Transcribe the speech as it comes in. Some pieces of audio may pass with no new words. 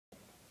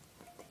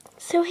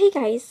So hey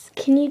guys,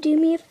 can you do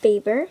me a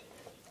favor?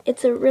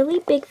 It's a really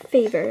big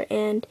favor,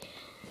 and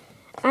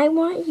I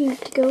want you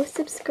to go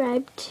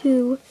subscribe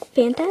to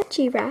Fanta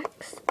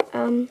G-Rax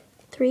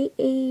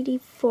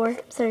 384.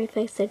 Sorry if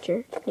I said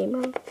your name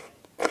wrong.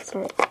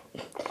 Sorry.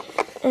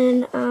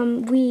 And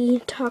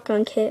we talk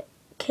on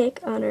Kick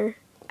on our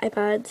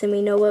iPods, and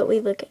we know what we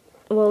look at.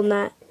 Well,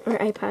 not our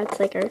iPods,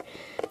 like our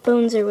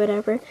phones or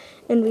whatever,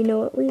 and we know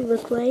what we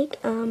look like.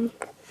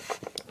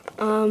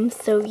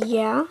 So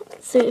yeah,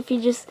 so if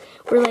you just,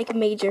 we're like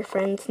major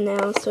friends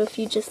now, so if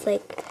you just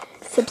like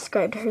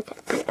subscribe to her,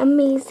 that'd be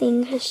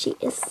amazing, because she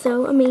is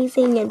so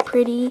amazing and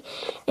pretty,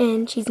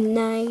 and she's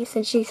nice,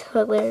 and she's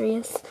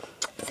hilarious.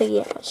 So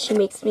yeah, she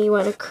makes me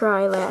want to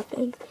cry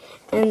laughing,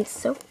 and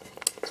so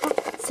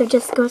yeah, so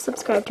just go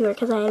subscribe to her,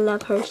 because I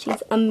love her,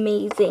 she's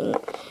amazing.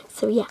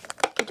 So yeah,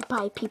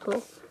 goodbye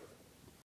people.